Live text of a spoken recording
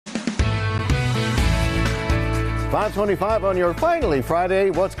5:25 on your finally Friday.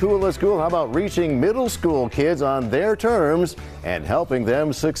 What's cool at school? How about reaching middle school kids on their terms and helping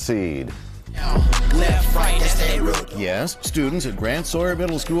them succeed? Yes, students at Grant Sawyer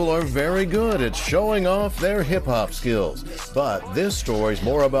Middle School are very good at showing off their hip-hop skills. But this story's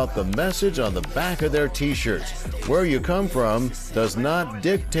more about the message on the back of their t-shirts. Where you come from does not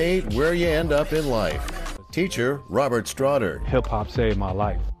dictate where you end up in life. Teacher Robert Strotter. Hip-hop saved my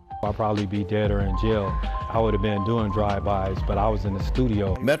life. I'd probably be dead or in jail. I would have been doing drive-bys, but I was in the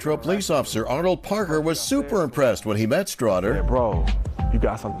studio. Metro Police Officer Arnold Parker was super impressed when he met Strotter. Yeah, bro, you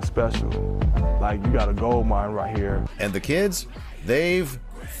got something special. Like, you got a gold mine right here. And the kids, they've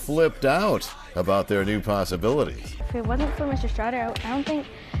flipped out about their new possibilities. If it wasn't for Mr. Strotter, I don't think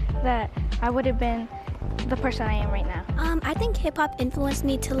that I would have been the person I am right now. I think hip-hop influenced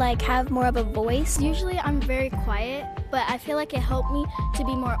me to have more of a voice. Usually I'm very quiet, but I feel like it helped me to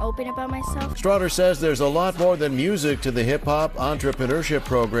be more open about myself. Strotter says there's a lot more than music to the hip-hop entrepreneurship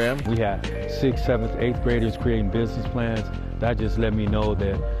program. We had 6th, 7th, 8th graders creating business plans. That just let me know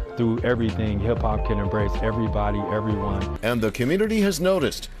that through everything, hip-hop can embrace everybody, everyone. And the community has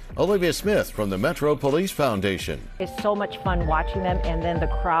noticed. Olivia Smith from the Metro Police Foundation. It's so much fun watching them and then the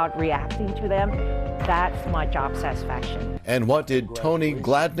crowd reacting to them. That's my job satisfaction. And what did Tony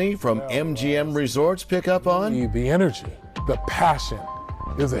Gladney from MGM Resorts pick up on? The energy, the passion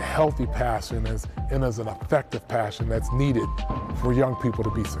is a healthy passion and is an effective passion that's needed for young people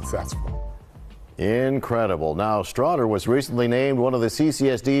to be successful. Incredible. Now, Strotter was recently named one of the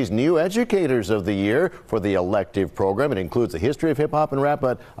CCSD's new Educators of the Year for the elective program. It includes the history of hip-hop and rap,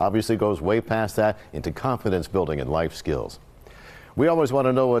 but obviously goes way past that into confidence building and life skills. We always want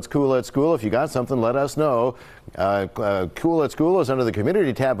to know what's cool at school. If you got something, let us know. Cool at School is under the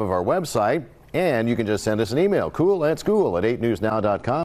community tab of our website, and you can just send us an email, cool@school@8newsnow.com.